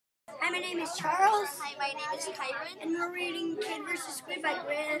my name is Charles. Hi, my name is Kyron. And we're reading Kid vs. Squid by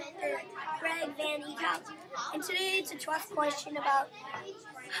Greg Van Eekhout. And today it's a 12th question about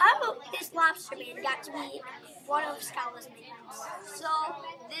how this lobster man got to be one of Skalla's minions. So,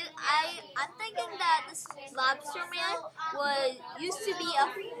 I'm thinking that this lobster man used to be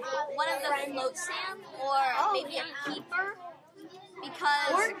one of the float Sam, or maybe a keeper.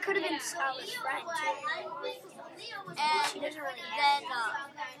 Because or it could have been Skalla's friend too. And she doesn't really then,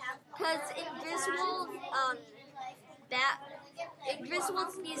 because in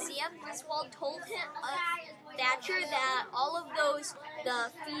Griswold's museum, Griswold told him, Thatcher, that all of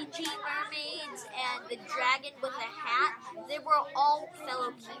the Fiji mermaids and the dragon with a hat, they were all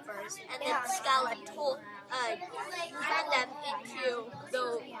fellow keepers. And then Skalla turned them into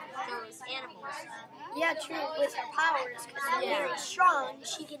those animals. Yeah, true, with her powers, because they're very strong.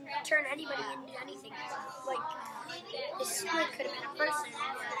 She can turn anybody into anything. Like, the Squid could have been a person,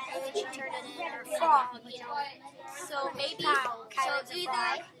 and then she turned it into a frog, you know. So maybe,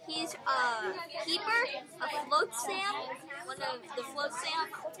 either he's a keeper, a float Sam, one of the float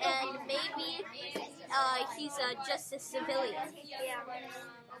Sam, and maybe he's just a civilian. Yeah.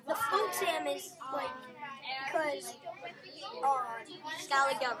 The float Sam is, like, because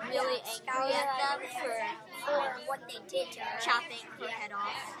Skalla got really angry at them for what they did to her. Chopping her head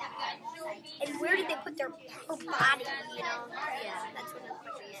off. And where did they put her body, you know? Yeah. That's what the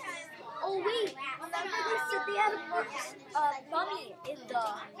question is. Oh, wait. They said they had a mummy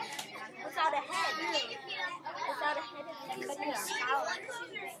without a head. Without a head. That could be Skalla.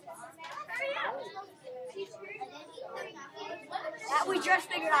 That we just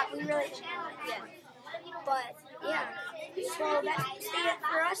figured out. We really didn't know. Yeah. But, yeah. So that's it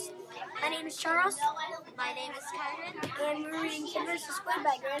for us. My name is Charles. My name is Kyron. And we're reading Kid vs. Squid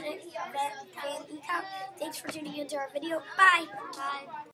by Greg Van Eekhout. Thanks for tuning into our video. Bye. Bye.